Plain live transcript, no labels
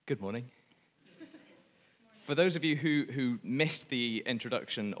Good morning. For those of you who missed the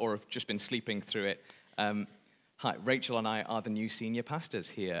introduction or have just been sleeping through it, hi, Rachel and I are the new senior pastors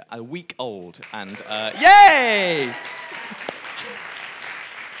here, a week old, and yay!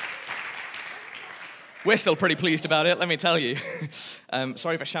 We're still pretty pleased about it, let me tell you.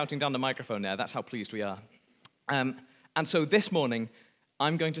 Sorry for shouting down the microphone there, that's how pleased we are. And so this morning,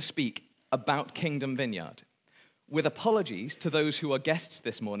 I'm going to speak about Kingdom Vineyard, with apologies to those who are guests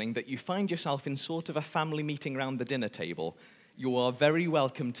this morning that you find yourself in sort of a family meeting around the dinner table. You are very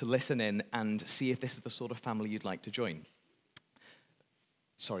welcome to listen in and see if this is the sort of family you'd like to join.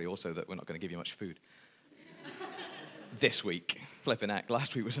 Sorry also that we're not going to give you much food. This week, flipping heck,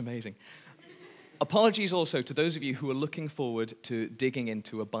 last week was amazing. Apologies also to those of you who are looking forward to digging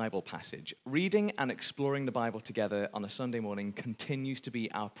into a Bible passage. Reading and exploring the Bible together on a Sunday morning continues to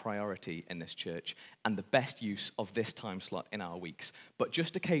be our priority in this church and the best use of this time slot in our weeks. But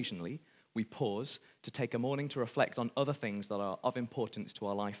just occasionally, we pause to take a morning to reflect on other things that are of importance to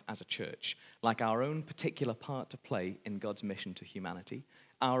our life as a church, like our own particular part to play in God's mission to humanity,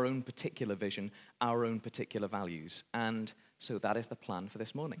 our own particular vision, our own particular values. And so that is the plan for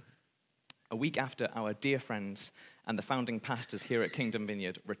this morning. A week after our dear friends and the founding pastors here at Kingdom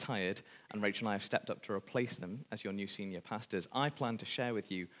Vineyard retired, and Rachel and I have stepped up to replace them as your new senior pastors, I plan to share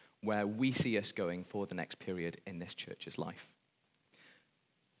with you where we see us going for the next period in this church's life.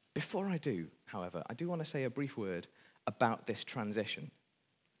 Before I do, however, I do want to say a brief word about this transition.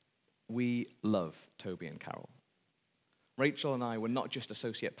 We love Toby and Carol. Rachel and I were not just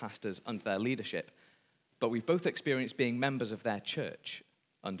associate pastors under their leadership, but we've both experienced being members of their church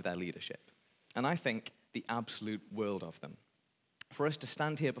under their leadership. And I think the absolute world of them. For us to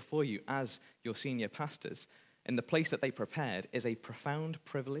stand here before you as your senior pastors in the place that they prepared is a profound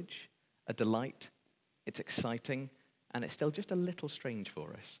privilege, a delight, it's exciting, and it's still just a little strange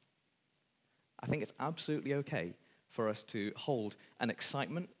for us. I think it's absolutely okay for us to hold an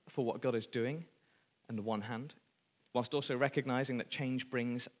excitement for what God is doing on the one hand, whilst also recognizing that change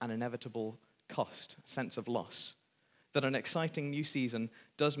brings an inevitable cost, sense of loss. That an exciting new season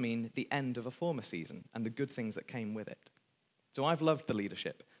does mean the end of a former season and the good things that came with it. So I've loved the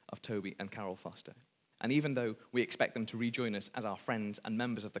leadership of Toby and Carol Foster. And even though we expect them to rejoin us as our friends and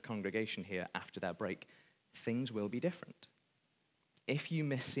members of the congregation here after their break, things will be different. If you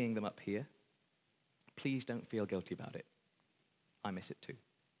miss seeing them up here, please don't feel guilty about it. I miss it too.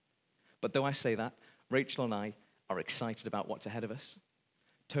 But though I say that, Rachel and I are excited about what's ahead of us.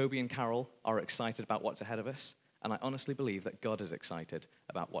 Toby and Carol are excited about what's ahead of us. And I honestly believe that God is excited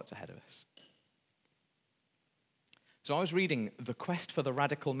about what's ahead of us. So I was reading The Quest for the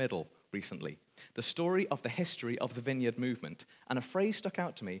Radical Middle recently, the story of the history of the Vineyard movement, and a phrase stuck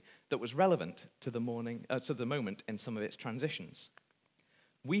out to me that was relevant to the moment in some of its transitions.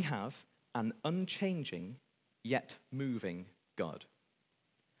 We have an unchanging yet moving God.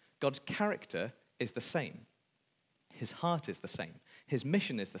 God's character is the same. His heart is the same. His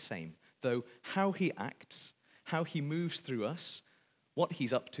mission is the same, though how he acts, how he moves through us, what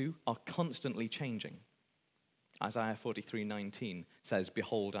he's up to, are constantly changing. Isaiah 43:19 says,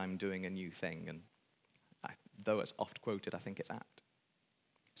 "Behold, I'm doing a new thing." And though it's oft quoted, I think it's apt.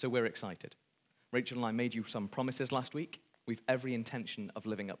 So we're excited. Rachel and I made you some promises last week. We've every intention of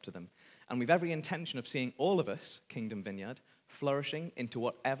living up to them. And we've every intention of seeing all of us, Kingdom Vineyard, flourishing into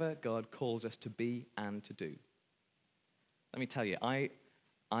whatever God calls us to be and to do. Let me tell you,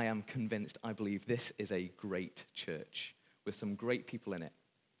 I am convinced, I believe this is a great church with some great people in it,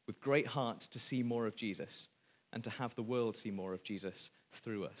 with great hearts to see more of Jesus and to have the world see more of Jesus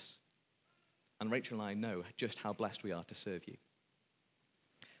through us. And Rachel and I know just how blessed we are to serve you.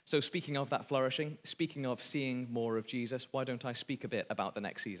 So speaking of that flourishing, speaking of seeing more of Jesus, why don't I speak a bit about the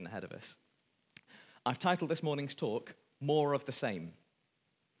next season ahead of us? I've titled this morning's talk, More of the Same.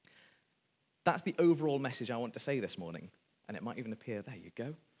 That's the overall message I want to say this morning. And it might even appear, there you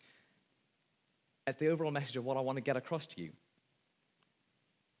go. It's the overall message of what I want to get across to you.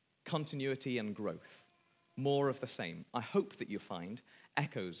 Continuity and growth. More of the same. I hope that you find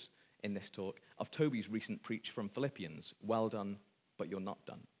echoes in this talk of Toby's recent preach from Philippians. Well done, but you're not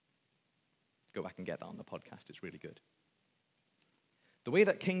done. Go back and get that on the podcast. It's really good. The way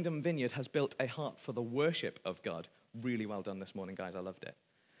that Kingdom Vineyard has built a heart for the worship of God. Really well done this morning, guys. I loved it.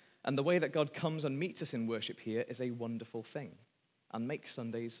 And the way that God comes and meets us in worship here is a wonderful thing and makes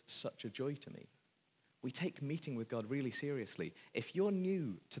Sundays such a joy to me. We take meeting with God really seriously. If you're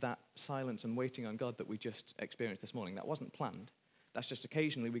new to that silence and waiting on God that we just experienced this morning, that wasn't planned. That's just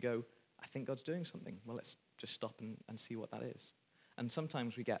occasionally we go, I think God's doing something. Well, let's just stop and see what that is. And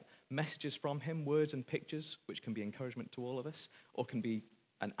sometimes we get messages from him, words and pictures, which can be encouragement to all of us, or can be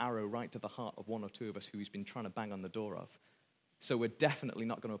an arrow right to the heart of one or two of us who he's been trying to bang on the door of. So we're definitely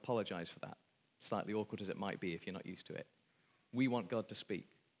not going to apologize for that, slightly awkward as it might be if you're not used to it. We want God to speak.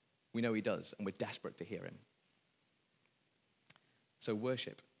 We know he does, and we're desperate to hear him. So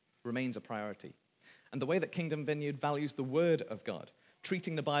worship remains a priority. And the way that Kingdom Vineyard values the Word of God,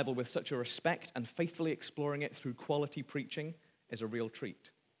 treating the Bible with such a respect and faithfully exploring it through quality preaching, is a real treat.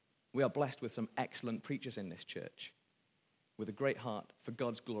 We are blessed with some excellent preachers in this church, with a great heart for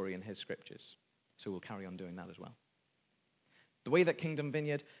God's glory in his scriptures. So we'll carry on doing that as well. The way that Kingdom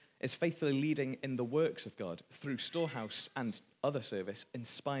Vineyard is faithfully leading in the works of God through Storehouse and other service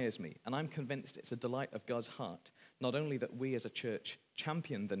inspires me, and I'm convinced it's a delight of God's heart, not only that we as a church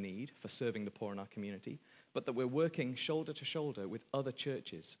champion the need for serving the poor in our community, but that we're working shoulder to shoulder with other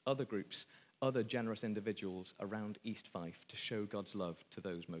churches, other groups, other generous individuals around East Fife to show God's love to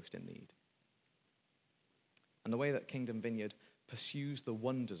those most in need. And the way that Kingdom Vineyard pursues the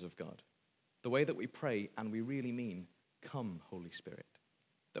wonders of God, the way that we pray and we really mean, "Come, Holy Spirit,"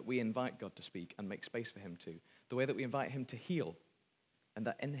 that we invite God to speak and make space for him to, the way that we invite him to heal, and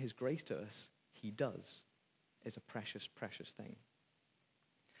that in his grace to us, he does, is a precious, precious thing.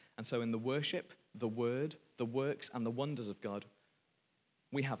 And so in the worship, the word, the works, and the wonders of God,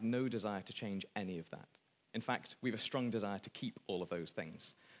 we have no desire to change any of that. In fact, we have a strong desire to keep all of those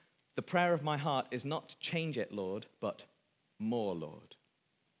things. The prayer of my heart is not to change it, Lord, but more, Lord.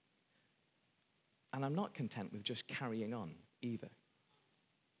 And I'm not content with just carrying on either.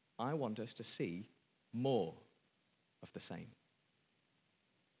 I want us to see more of the same.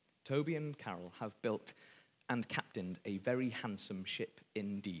 Toby and Carol have built and captained a very handsome ship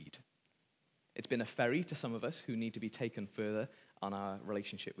indeed. It's been a ferry to some of us who need to be taken further on our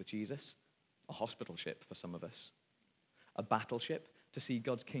relationship with Jesus, a hospital ship for some of us, a battleship to see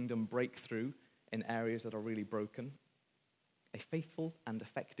God's kingdom break through in areas that are really broken, a faithful and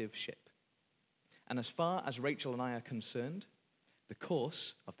effective ship. And as far as Rachel and I are concerned, the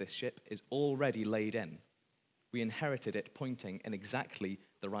course of this ship is already laid in. We inherited it pointing in exactly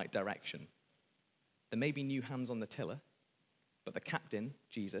the right direction. There may be new hands on the tiller, but the captain,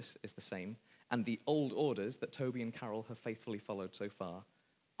 Jesus, is the same, and the old orders that Toby and Carol have faithfully followed so far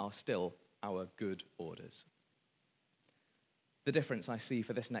are still our good orders. The difference I see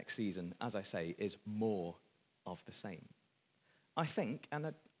for this next season, as I say, is more of the same. I think,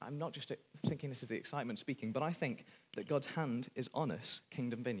 and I'm not just thinking this is the excitement speaking, but I think that God's hand is on us,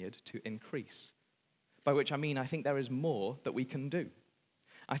 Kingdom Vineyard, to increase. By which I mean I think there is more that we can do.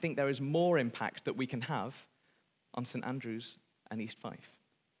 I think there is more impact that we can have on St. Andrews and East Fife.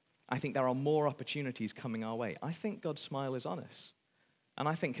 I think there are more opportunities coming our way. I think God's smile is on us. And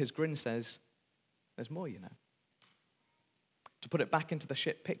I think his grin says, there's more, you know. To put it back into the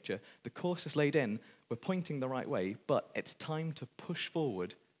ship picture, the course is laid in, we're pointing the right way, but it's time to push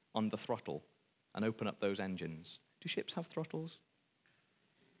forward on the throttle and open up those engines. Do ships have throttles?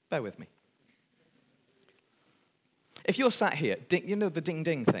 Bear with me. If you're sat here, you know the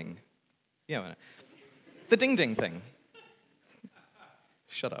ding-ding thing? Yeah, the ding-ding thing.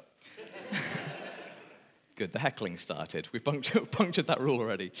 Shut up. Good, the heckling started. We've punctured that rule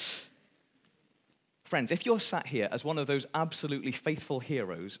already. Friends, if you're sat here as one of those absolutely faithful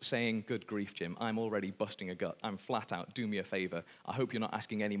heroes saying, good grief, Jim, I'm already busting a gut, I'm flat out, do me a favor, I hope you're not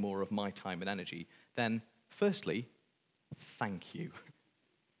asking any more of my time and energy, then firstly, thank you.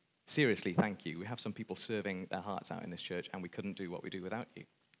 Seriously, thank you. We have some people serving their hearts out in this church, and we couldn't do what we do without you.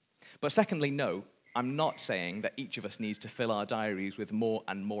 But secondly, no, I'm not saying that each of us needs to fill our diaries with more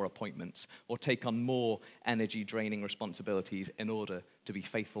and more appointments or take on more energy-draining responsibilities in order to be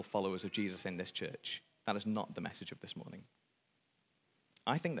faithful followers of Jesus in this church. That is not the message of this morning.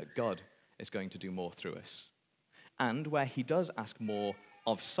 I think that God is going to do more through us. And where he does ask more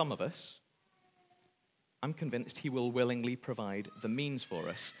of some of us, I'm convinced he will willingly provide the means for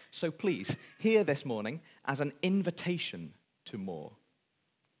us. So please, hear this morning as an invitation to more,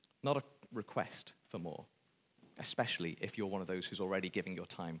 not a request for more, especially if you're one of those who's already giving your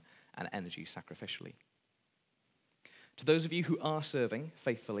time and energy sacrificially. To those of you who are serving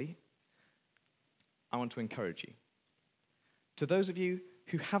faithfully, I want to encourage you. To those of you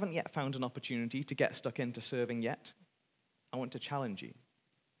who haven't yet found an opportunity to get stuck into serving yet, I want to challenge you.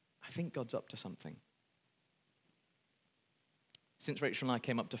 I think God's up to something. Since Rachel and I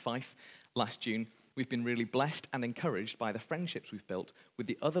came up to Fife last June, we've been really blessed and encouraged by the friendships we've built with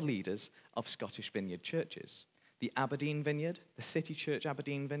the other leaders of Scottish Vineyard churches. The Aberdeen Vineyard, the City Church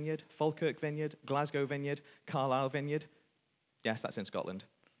Aberdeen Vineyard, Falkirk Vineyard, Glasgow Vineyard, Carlisle Vineyard. Yes, that's in Scotland.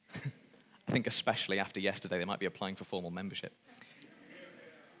 I think especially after yesterday, they might be applying for formal membership.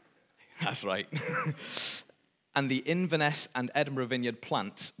 That's right. And the Inverness and Edinburgh Vineyard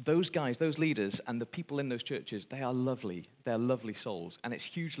plants, those guys, those leaders, and the people in those churches, they are lovely. They're lovely souls. And it's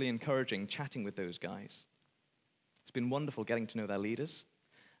hugely encouraging chatting with those guys. It's been wonderful getting to know their leaders.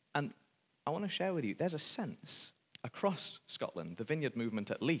 And I want to share with you, there's a sense across Scotland, the Vineyard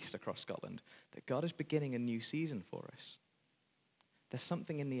movement at least across Scotland, that God is beginning a new season for us. There's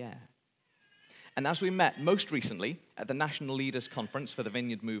something in the air. And as we met most recently at the National Leaders Conference for the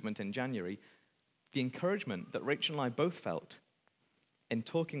Vineyard movement in January, the encouragement that Rachel and I both felt in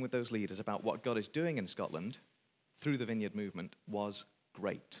talking with those leaders about what God is doing in Scotland through the Vineyard movement was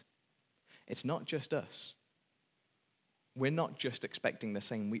great. It's not just us. We're not just expecting the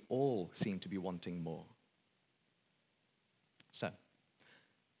same. We all seem to be wanting more. So,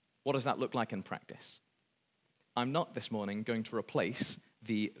 what does that look like in practice? I'm not this morning going to replace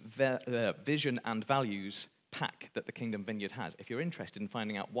the vision and values pack that the Kingdom Vineyard has. If you're interested in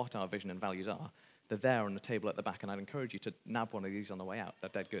finding out what our vision and values are, they're there on the table at the back, and I'd encourage you to nab one of these on the way out. They're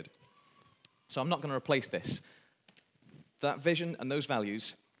dead good. So I'm not going to replace this. That vision and those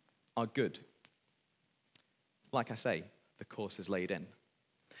values are good. Like I say, the course is laid in.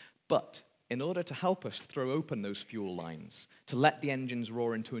 But in order to help us throw open those fuel lines, to let the engines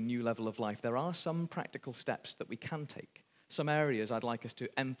roar into a new level of life, there are some practical steps that we can take, some areas I'd like us to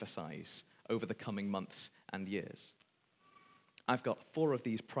emphasize over the coming months and years. I've got 4 of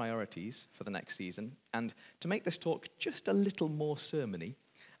these priorities for the next season, and to make this talk just a little more sermony,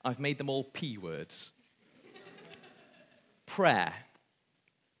 I've made them all P words. Prayer,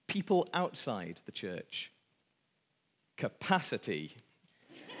 people outside the church, capacity,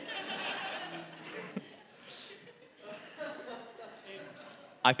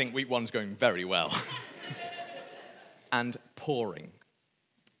 I think week 1's going very well, and pouring.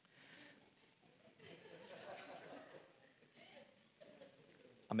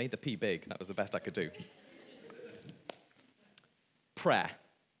 I made the P big. That was the best I could do. Prayer.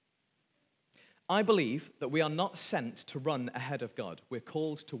 I believe that we are not sent to run ahead of God. We're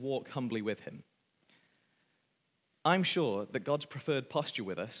called to walk humbly with him. I'm sure that God's preferred posture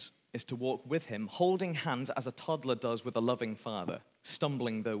with us is to walk with him, holding hands as a toddler does with a loving father,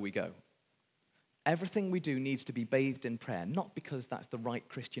 stumbling though we go. Everything we do needs to be bathed in prayer, not because that's the right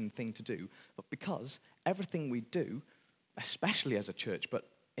Christian thing to do, but because everything we do, especially as a church, but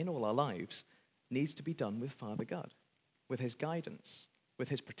in all our lives, needs to be done with Father God, with his guidance, with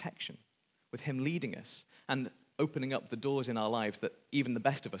his protection, with him leading us and opening up the doors in our lives that even the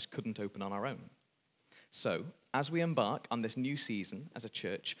best of us couldn't open on our own. So, as we embark on this new season as a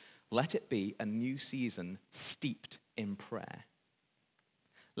church, let it be a new season steeped in prayer.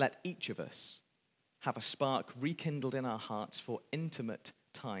 Let each of us have a spark rekindled in our hearts for intimate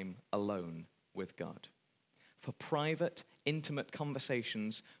time alone with God, for private, intimate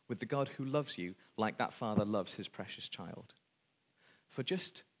conversations with the God who loves you like that father loves his precious child, for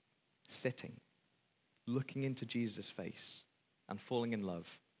just sitting, looking into Jesus' face and falling in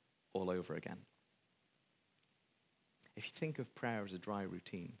love all over again. If you think of prayer as a dry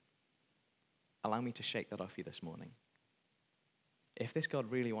routine, allow me to shake that off you this morning. If this God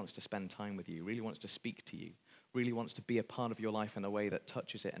really wants to spend time with you, really wants to speak to you, really wants to be a part of your life in a way that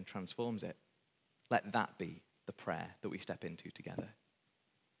touches it and transforms it, let that be the prayer that we step into together.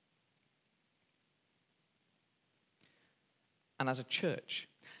 And as a church,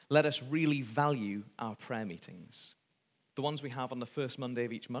 let us really value our prayer meetings. The ones we have on the first Monday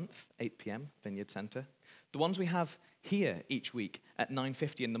of each month, 8 p.m., Vineyard Centre. The ones we have here each week at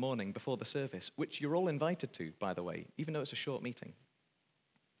 9:50 in the morning before the service, which you're all invited to, by the way, even though it's a short meeting.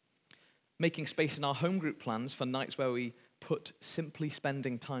 Making space in our home group plans for nights where we put simply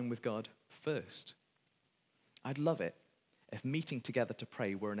spending time with God first. I'd love it if meeting together to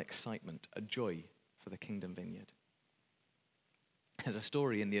pray were an excitement, a joy for the Kingdom Vineyard. There's a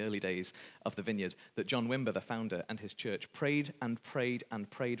story in the early days of the Vineyard that John Wimber, the founder, and his church prayed and prayed and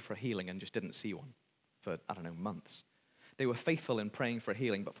prayed for healing and just didn't see one for, months. They were faithful in praying for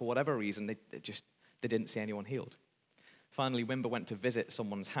healing, but for whatever reason, they didn't see anyone healed. Finally, Wimber went to visit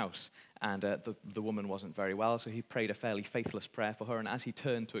someone's house, and the woman wasn't very well, so he prayed a fairly faithless prayer for her, and as he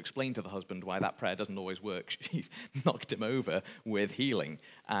turned to explain to the husband why that prayer doesn't always work, she knocked him over with healing,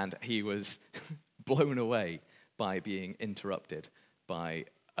 and he was blown away by being interrupted by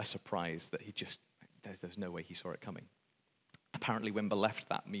a surprise that there's no way he saw it coming. Apparently, Wimber left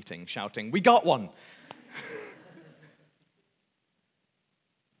that meeting shouting, "We got one!"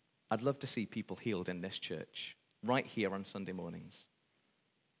 I'd love to see people healed in this church, right here on Sunday mornings,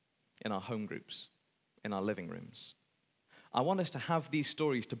 in our home groups, in our living rooms. I want us to have these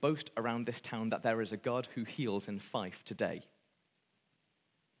stories to boast around this town that there is a God who heals in Fife today.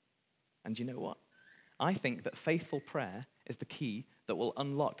 And you know what? I think that faithful prayer is the key that will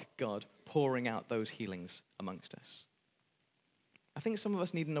unlock God pouring out those healings amongst us. I think some of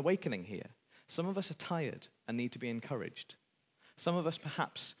us need an awakening here. Some of us are tired and need to be encouraged. Some of us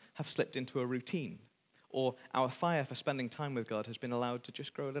perhaps have slipped into a routine, or our fire for spending time with God has been allowed to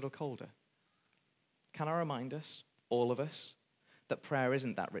just grow a little colder. Can I remind us, all of us, that prayer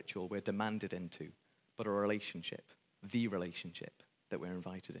isn't that ritual we're demanded into, but a relationship, the relationship that we're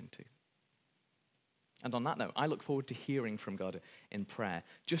invited into. And on that note, I look forward to hearing from God in prayer,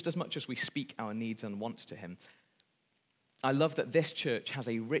 just as much as we speak our needs and wants to him. I love that this church has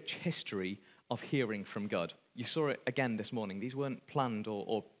a rich history of hearing from God. You saw it again this morning. These weren't planned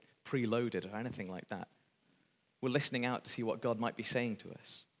or preloaded or anything like that. We're listening out to see what God might be saying to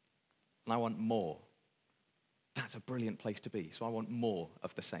us. And I want more. That's a brilliant place to be. So I want more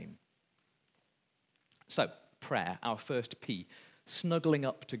of the same. So, prayer, our first P, snuggling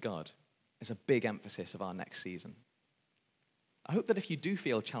up to God, is a big emphasis of our next season. I hope that if you do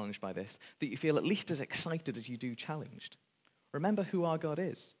feel challenged by this, that you feel at least as excited as you do challenged. Remember who our God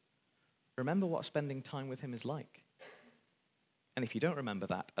is. Remember what spending time with him is like. And if you don't remember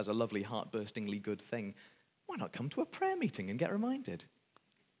that as a lovely, heart-burstingly good thing, why not come to a prayer meeting and get reminded?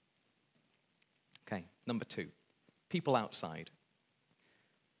 Okay, number 2, people outside.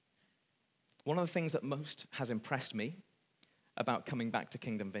 One of the things that most has impressed me about coming back to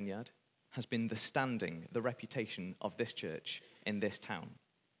Kingdom Vineyard has been the standing, the reputation of this church in this town.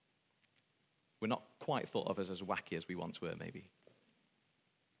 We're not quite thought of as wacky as we once were, maybe.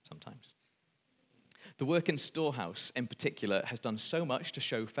 Sometimes. The work in Storehouse, in particular, has done so much to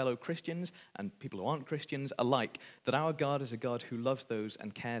show fellow Christians and people who aren't Christians alike that our God is a God who loves those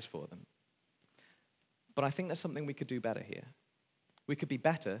and cares for them. But I think there's something we could do better here. We could be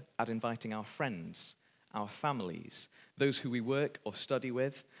better at inviting our friends, our families, those who we work or study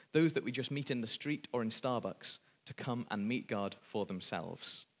with, those that we just meet in the street or in Starbucks, to come and meet God for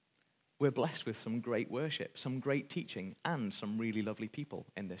themselves. We're blessed with some great worship, some great teaching, and some really lovely people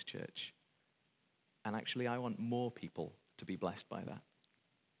in this church. And actually, I want more people to be blessed by that.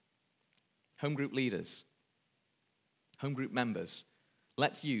 Home group leaders, home group members,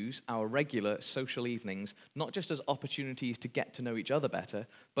 let's use our regular social evenings not just as opportunities to get to know each other better,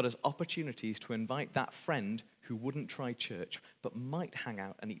 but as opportunities to invite that friend who wouldn't try church, but might hang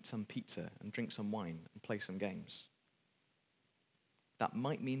out and eat some pizza and drink some wine and play some games. That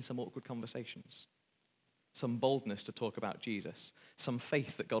might mean some awkward conversations, some boldness to talk about Jesus, some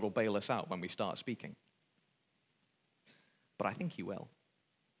faith that God will bail us out when we start speaking. But I think he will.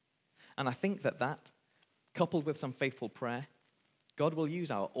 And I think that, coupled with some faithful prayer, God will use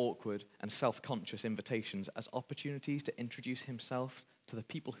our awkward and self-conscious invitations as opportunities to introduce himself to the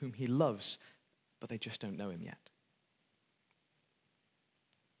people whom he loves, but they just don't know him yet.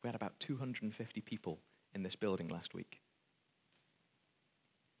 We had about 250 people in this building last week.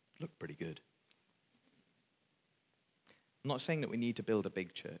 Looked pretty good. I'm not saying that we need to build a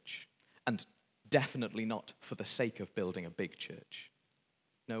big church, and definitely not for the sake of building a big church.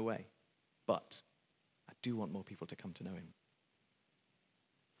 No way. But I do want more people to come to know him.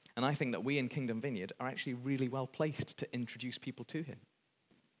 And I think that we in Kingdom Vineyard are actually really well placed to introduce people to him.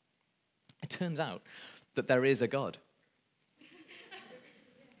 It turns out that there is a God.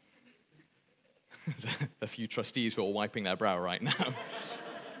 There's a few trustees who are wiping their brow right now.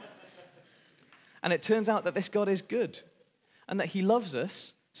 And it turns out that this God is good, and that he loves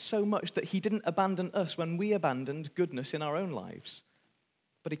us so much that he didn't abandon us when we abandoned goodness in our own lives,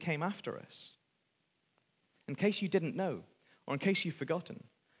 but he came after us. In case you didn't know, or in case you've forgotten,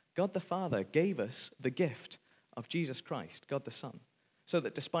 God the Father gave us the gift of Jesus Christ, God the Son, so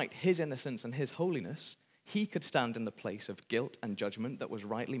that despite his innocence and his holiness, he could stand in the place of guilt and judgment that was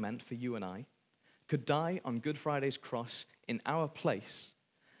rightly meant for you and I, could die on Good Friday's cross in our place,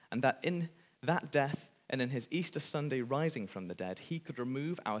 and that in that death and in his Easter Sunday rising from the dead, he could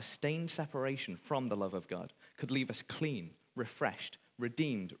remove our stained separation from the love of God, could leave us clean, refreshed,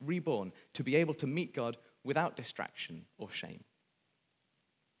 redeemed, reborn, to be able to meet God without distraction or shame.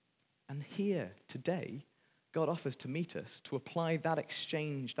 And here, today, God offers to meet us, to apply that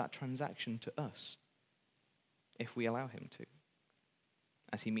exchange, that transaction to us, if we allow him to,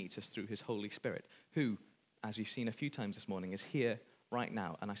 as he meets us through his Holy Spirit, who, as you've seen a few times this morning, is here right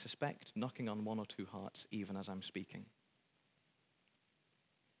now, and I suspect knocking on one or two hearts even as I'm speaking.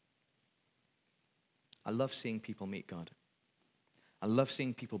 I love seeing people meet God. I love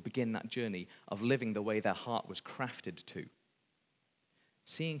seeing people begin that journey of living the way their heart was crafted to.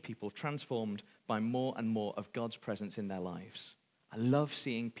 Seeing people transformed by more and more of God's presence in their lives. I love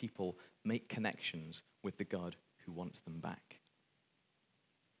seeing people make connections with the God who wants them back.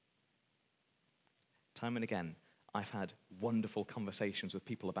 time and again, I've had wonderful conversations with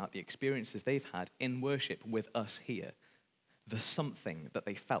people about the experiences they've had in worship with us here. The something that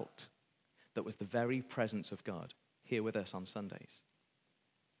they felt that was the very presence of God here with us on Sundays.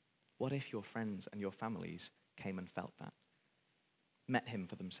 What if your friends and your families came and felt that? Met him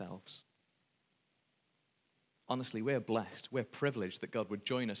for themselves? Honestly, we're blessed. We're privileged that God would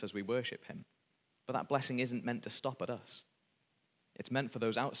join us as we worship him. But that blessing isn't meant to stop at us. It's meant for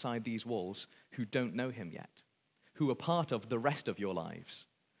those outside these walls who don't know him yet, who are part of the rest of your lives,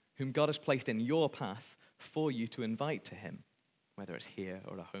 whom God has placed in your path for you to invite to him, whether it's here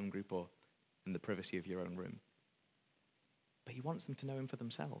or a home group or in the privacy of your own room. But he wants them to know him for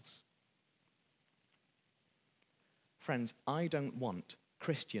themselves. Friends, I don't want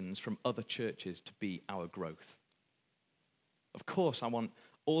Christians from other churches to be our growth. Of course, I want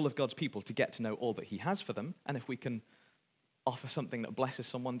all of God's people to get to know all that he has for them, and if we can offer something that blesses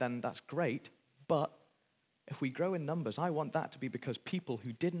someone, then that's great. But if we grow in numbers, I want that to be because people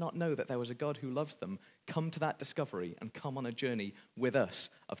who did not know that there was a God who loves them come to that discovery and come on a journey with us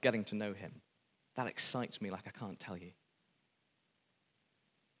of getting to know him. That excites me like I can't tell you.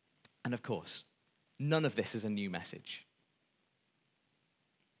 And of course, none of this is a new message.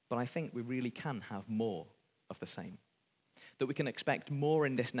 But I think we really can have more of the same. That we can expect more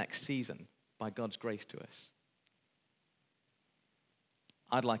in this next season by God's grace to us.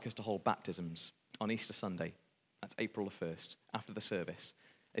 I'd like us to hold baptisms on Easter Sunday. That's April the 1st, after the service.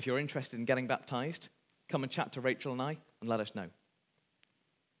 If you're interested in getting baptized, come and chat to Rachel and I and let us know.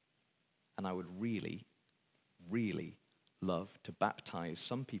 And I would really, really love to baptize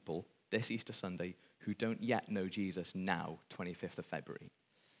some people this Easter Sunday who don't yet know Jesus now, 25th of February.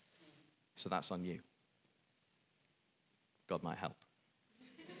 So that's on you. God might help.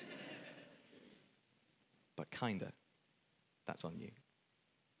 But kinda, that's on you.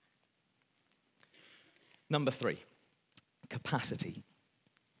 Number 3, capacity.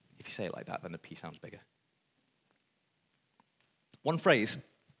 If you say it like that, then the P sounds bigger. One phrase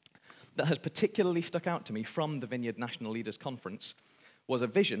that has particularly stuck out to me from the Vineyard National Leaders Conference was a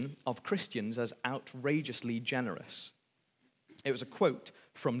vision of Christians as outrageously generous. It was a quote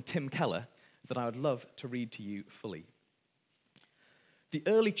from Tim Keller that I would love to read to you fully. The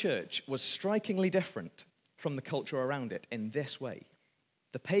early church was strikingly different from the culture around it in this way.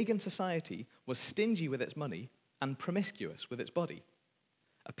 The pagan society was stingy with its money and promiscuous with its body.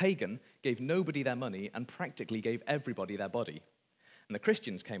 A pagan gave nobody their money and practically gave everybody their body. And the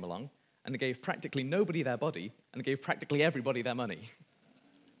Christians came along and gave practically nobody their body and gave practically everybody their money.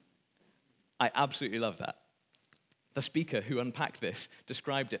 I absolutely love that. The speaker who unpacked this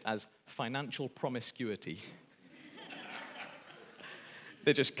described it as financial promiscuity.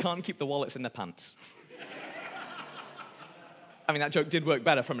 They just can't keep the wallets in their pants. I mean, that joke did work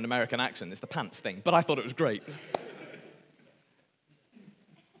better from an American accent. It's the pants thing, but I thought it was great.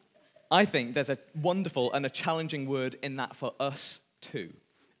 I think there's a wonderful and a challenging word in that for us too.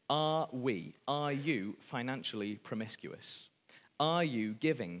 Are you financially promiscuous? Are you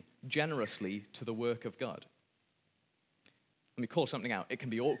giving generously to the work of God? Let me call something out. It can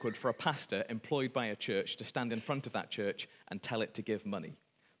be awkward for a pastor employed by a church to stand in front of that church and tell it to give money.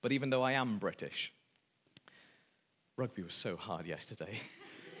 But even though I am British, rugby was so hard yesterday,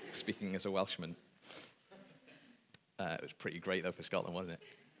 speaking as a Welshman. It was pretty great, though, for Scotland, wasn't it?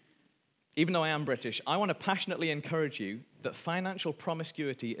 Even though I am British, I want to passionately encourage you that financial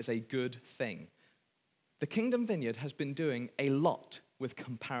promiscuity is a good thing. The Kingdom Vineyard has been doing a lot with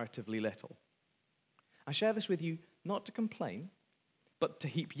comparatively little. I share this with you not to complain, but to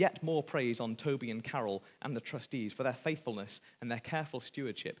heap yet more praise on Toby and Carol and the trustees for their faithfulness and their careful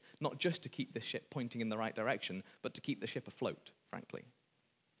stewardship, not just to keep this ship pointing in the right direction, but to keep the ship afloat, frankly.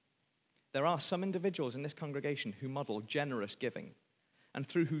 There are some individuals in this congregation who model generous giving, and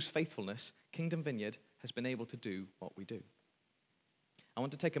through whose faithfulness Kingdom Vineyard has been able to do what we do. I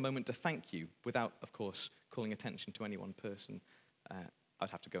want to take a moment to thank you, without, of course, calling attention to any one person. I'd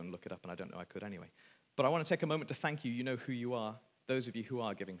have to go and look it up, and I don't know I could anyway. But I want to take a moment to thank you. You know who you are, those of you who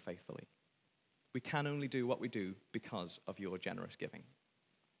are giving faithfully. We can only do what we do because of your generous giving.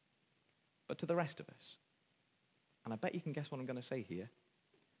 But to the rest of us, and I bet you can guess what I'm going to say here,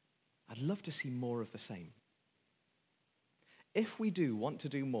 I'd love to see more of the same. If we do want to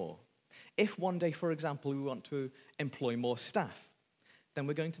do more, if one day, for example, we want to employ more staff, then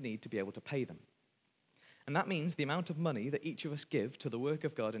we're going to need to be able to pay them. And that means the amount of money that each of us give to the work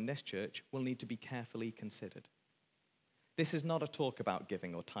of God in this church will need to be carefully considered. This is not a talk about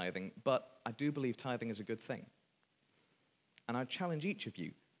giving or tithing, but I do believe tithing is a good thing. And I challenge each of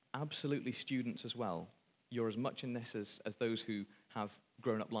you, absolutely students as well, you're as much in this as those who have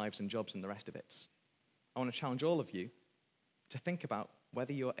grown-up lives and jobs and the rest of it. I want to challenge all of you to think about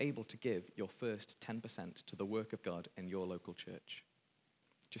whether you're able to give your first 10% to the work of God in your local church.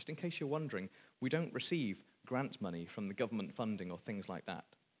 Just in case you're wondering, we don't receive grant money from the government funding or things like that.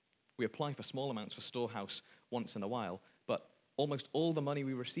 We apply for small amounts for Storehouse once in a while, but almost all the money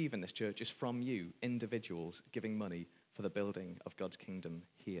we receive in this church is from you, individuals, giving money for the building of God's kingdom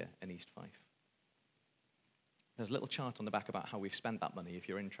here in East Fife. There's a little chart on the back about how we've spent that money if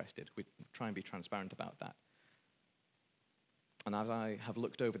you're interested. We try and be transparent about that. And as I have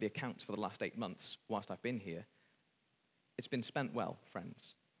looked over the accounts for the last 8 months whilst I've been here, it's been spent well,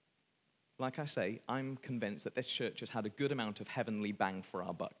 friends. Like I say, I'm convinced that this church has had a good amount of heavenly bang for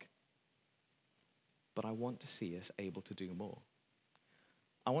our buck. But I want to see us able to do more.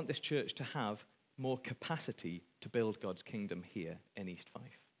 I want this church to have more capacity to build God's kingdom here in East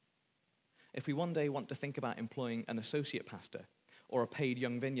Fife. If we one day want to think about employing an associate pastor, or a paid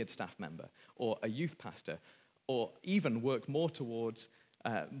Young Vineyard staff member, or a youth pastor, or even work more towards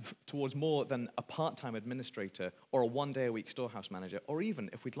more than a part-time administrator or a one-day-a-week storehouse manager, or even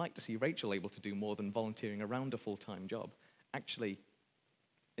if we'd like to see Rachel able to do more than volunteering around a full-time job, actually,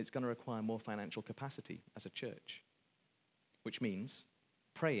 it's going to require more financial capacity as a church, which means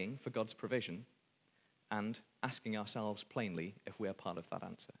praying for God's provision and asking ourselves plainly if we are part of that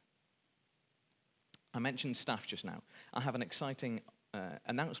answer. I mentioned staff just now. I have an exciting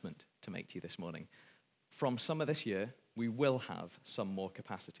announcement to make to you this morning. From summer this year, we will have some more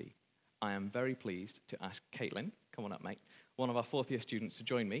capacity. I am very pleased to ask Caitlin, come on up, mate, one of our fourth-year students, to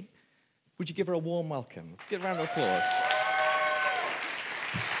join me. Would you give her a warm welcome? Give a round of applause.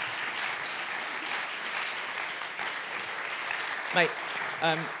 Mate,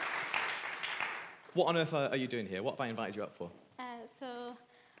 what on earth are you doing here? What have I invited you up for? So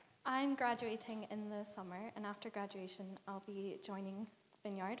I'm graduating in the summer, and after graduation, I'll be joining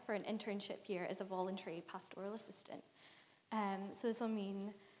Vineyard for an internship year as a voluntary pastoral assistant. So this will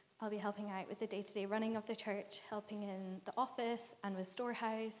mean I'll be helping out with the day-to-day running of the church, helping in the office and with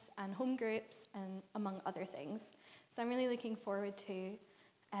Storehouse and home groups, and among other things. So I'm really looking forward to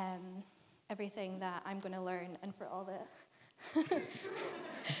everything that I'm going to learn, and for all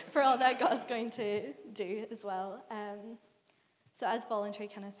that God's going to do as well. So as voluntary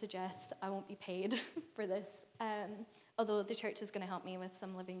kind of suggests, I won't be paid for this, although the church is going to help me with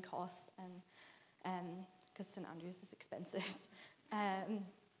some living costs, and because St Andrews is expensive.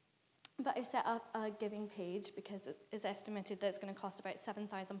 But I've set up a giving page because it is estimated that it's going to cost about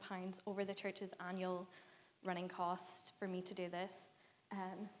 £7,000 over the church's annual running cost for me to do this.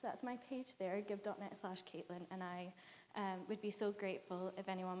 So that's my page there, give.net/Caitlin, and I would be so grateful if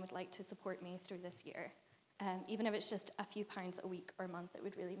anyone would like to support me through this year. Even if it's just a few pounds a week or a month, it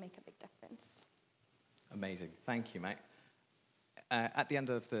would really make a big difference. Amazing. Thank you, mate. At the end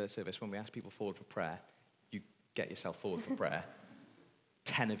of the service, when we ask people forward for prayer, you get yourself forward for prayer.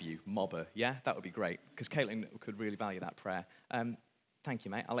 10 of you, mobber, yeah? That would be great, because Caitlin could really value that prayer. Thank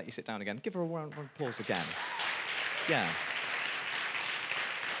you, mate. I'll let you sit down again. Give her a round of applause again. Yeah.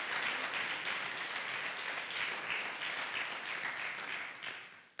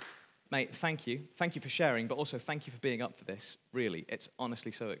 Mate, thank you. Thank you for sharing, but also thank you for being up for this. Really, it's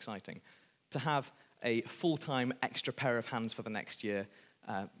honestly so exciting. To have a full-time extra pair of hands for the next year,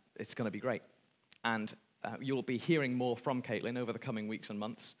 it's going to be great. And you'll be hearing more from Caitlin over the coming weeks and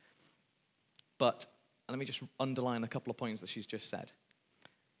months. But let me just underline a couple of points that she's just said.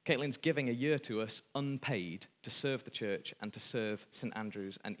 Caitlin's giving a year to us unpaid to serve the church and to serve St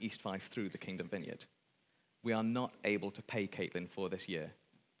Andrews and East Fife through the Kingdom Vineyard. We are not able to pay Caitlin for this year.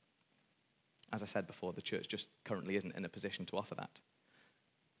 As I said before, the church just currently isn't in a position to offer that.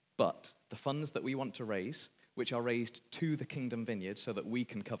 But the funds that we want to raise, which are raised to the Kingdom Vineyard so that we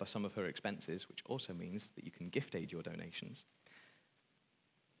can cover some of her expenses, which also means that you can gift aid your donations,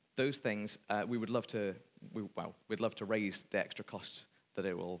 those things we'd love to raise the extra cost that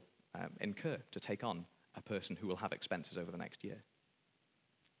it will incur to take on a person who will have expenses over the next year.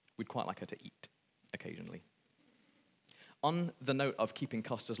 We'd quite like her to eat occasionally. On the note of keeping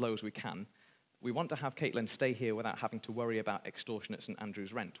costs as low as we can, we want to have Caitlin stay here without having to worry about extortionate St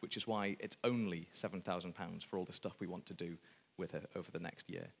Andrews rent, which is why it's only £7,000 for all the stuff we want to do with her over the next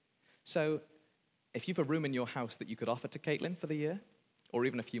year. So if you've a room in your house that you could offer to Caitlin for the year, or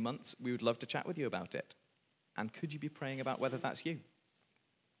even a few months, we would love to chat with you about it. And could you be praying about whether that's you?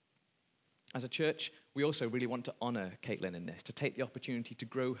 As a church, we also really want to honor Caitlin in this, to take the opportunity to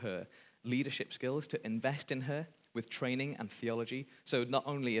grow her leadership skills, to invest in her with training and theology. So not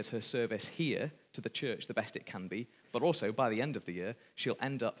only is her service here to the church the best it can be, but also by the end of the year, she'll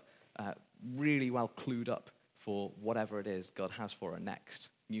end up really well clued up for whatever it is God has for her next.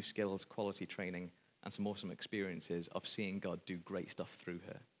 New skills, quality training, and some awesome experiences of seeing God do great stuff through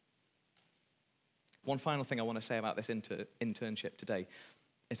her. One final thing I want to say about this internship today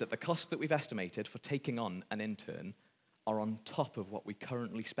is that the cost that we've estimated for taking on an intern are on top of what we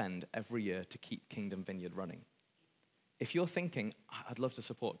currently spend every year to keep Kingdom Vineyard running. If you're thinking, I'd love to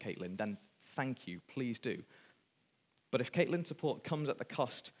support Caitlin, then thank you, please do. But if Caitlin's support comes at the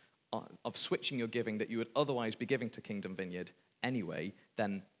cost of switching your giving that you would otherwise be giving to Kingdom Vineyard anyway,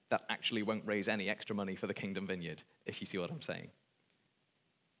 then that actually won't raise any extra money for the Kingdom Vineyard, if you see what I'm saying.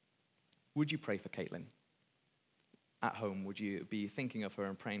 Would you pray for Caitlin? At home, would you be thinking of her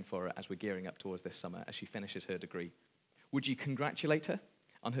and praying for her as we're gearing up towards this summer as she finishes her degree? Would you congratulate her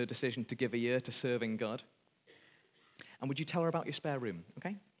on her decision to give a year to serving God? And would you tell her about your spare room?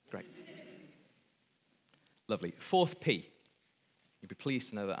 Okay, great. Lovely. Fourth P. You'd be pleased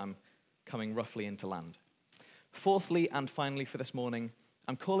to know that I'm coming roughly into land. Fourthly and finally for this morning,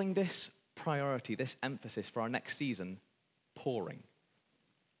 I'm calling this priority, this emphasis for our next season, pouring.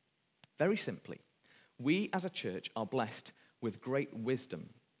 Very simply, we as a church are blessed with great wisdom,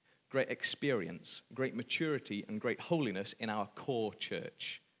 great experience, great maturity, and great holiness in our core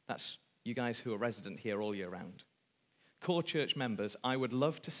church. That's you guys who are resident here all year round. Core church members, I would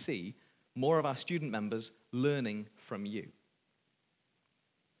love to see more of our student members learning from you.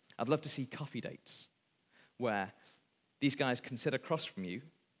 I'd love to see coffee dates where these guys can sit across from you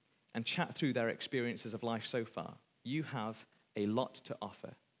and chat through their experiences of life so far. You have a lot to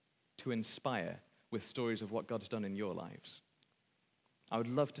offer, to inspire with stories of what God's done in your lives. I would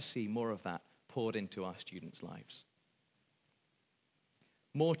love to see more of that poured into our students' lives.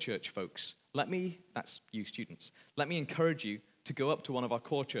 More church folks, that's you students, let me encourage you to go up to one of our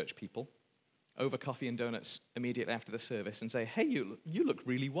core church people over coffee and donuts immediately after the service and say, hey, you look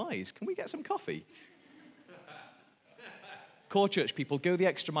really wise. Can we get some coffee? Core church people, go the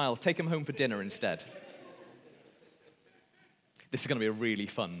extra mile. Take them home for dinner instead. This is going to be a really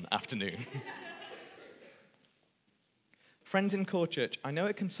fun afternoon. Friends in core church, I know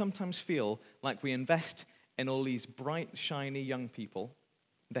it can sometimes feel like we invest in all these bright, shiny young people.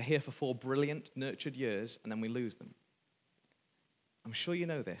 They're here for 4 brilliant, nurtured years, and then we lose them. I'm sure you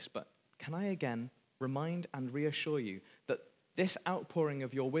know this, but can I again remind and reassure you that this outpouring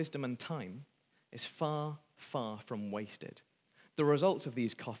of your wisdom and time is far, far from wasted. The results of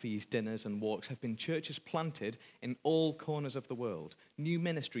these coffees, dinners, and walks have been churches planted in all corners of the world, new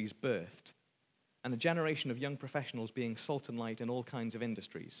ministries birthed, and a generation of young professionals being salt and light in all kinds of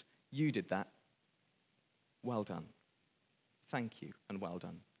industries. You did that. Well done. Thank you, and well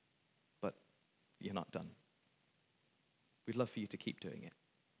done. But you're not done. We'd love for you to keep doing it.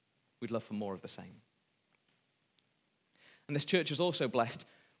 We'd love for more of the same. And this church is also blessed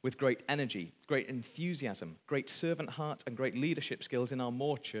with great energy, great enthusiasm, great servant heart, and great leadership skills in our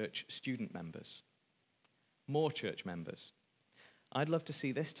More Church student members. More church members. I'd love to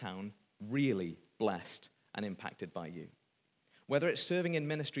see this town really blessed and impacted by you. Whether it's serving in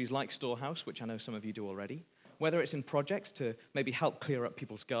ministries like Storehouse, which I know some of you do already, whether it's in projects to maybe help clear up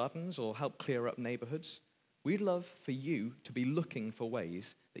people's gardens or help clear up neighborhoods, we'd love for you to be looking for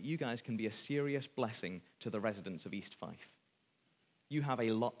ways that you guys can be a serious blessing to the residents of East Fife. You have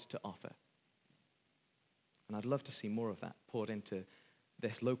a lot to offer. And I'd love to see more of that poured into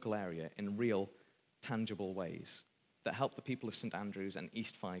this local area in real, tangible ways that help the people of St. Andrews and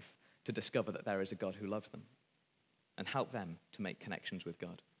East Fife to discover that there is a God who loves them and help them to make connections with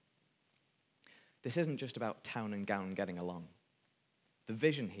God. This isn't just about town and gown getting along. The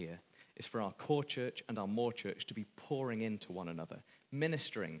vision here is for our core church and our More Church to be pouring into one another,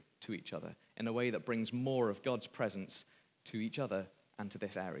 ministering to each other in a way that brings more of God's presence to each other and to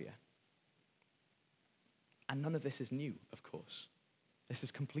this area. And none of this is new, of course. This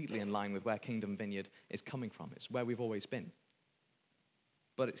is completely in line with where Kingdom Vineyard is coming from. It's where we've always been.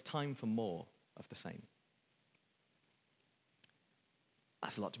 But it's time for more of the same.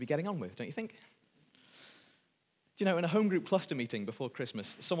 That's a lot to be getting on with, don't you think? Do you know, in a home group cluster meeting before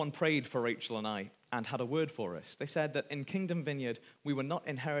Christmas, someone prayed for Rachel and I and had a word for us. They said that in Kingdom Vineyard, we were not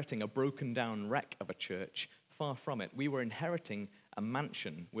inheriting a broken down wreck of a church. Far from it. We were inheriting a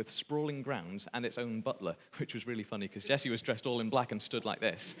mansion with sprawling grounds and its own butler, which was really funny because Jesse was dressed all in black and stood like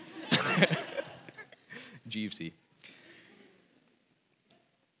this. Jeevesy.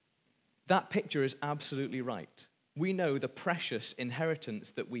 That picture is absolutely right. We know the precious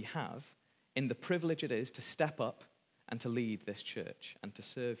inheritance that we have in the privilege it is to step up and to lead this church and to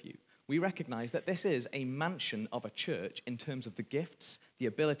serve you. We recognize that this is a mansion of a church in terms of the gifts, the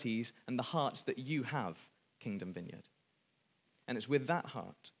abilities, and the hearts that you have, Kingdom Vineyard. And it's with that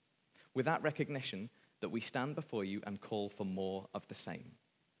heart, with that recognition, that we stand before you and call for more of the same.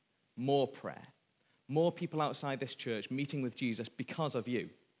 More prayer, more people outside this church meeting with Jesus because of you,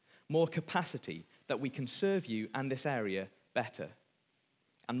 more capacity that we can serve you and this area better,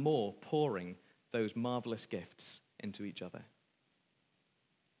 and more pouring those marvelous gifts into each other.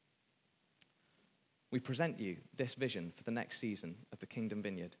 We present you this vision for the next season of the Kingdom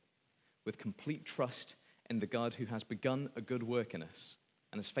Vineyard with complete trust in the God who has begun a good work in us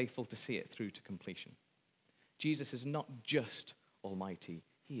and is faithful to see it through to completion. Jesus is not just almighty,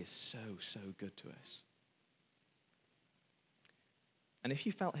 he is so, so good to us. And if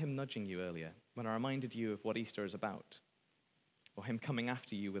you felt him nudging you earlier when I reminded you of what Easter is about, or him coming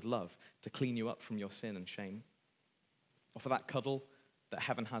after you with love to clean you up from your sin and shame, or for that cuddle that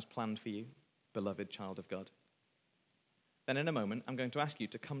heaven has planned for you, beloved child of God, then in a moment, I'm going to ask you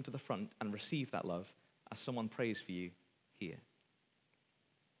to come to the front and receive that love as someone prays for you here.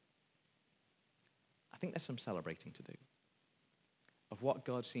 I think there's some celebrating to do of what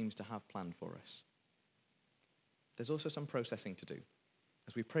God seems to have planned for us. There's also some processing to do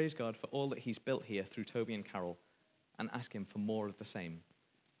as we praise God for all that he's built here through Toby and Carol and ask him for more of the same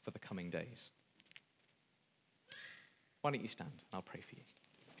for the coming days. Why don't you stand? I'll pray for you.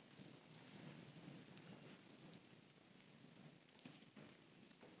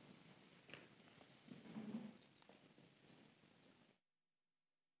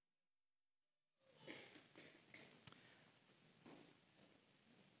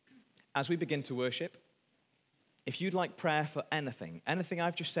 As we begin to worship, if you'd like prayer for anything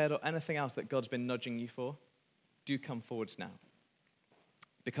I've just said or anything else that God's been nudging you for, do come forwards now.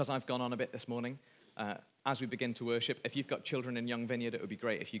 Because I've gone on a bit this morning, as we begin to worship, if you've got children in Young Vineyard, it would be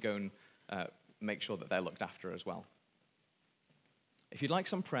great if you go and make sure that they're looked after as well. If you'd like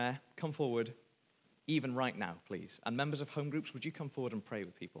some prayer, come forward, even right now, please. And members of home groups, would you come forward and pray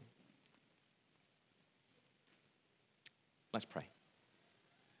with people? Let's pray.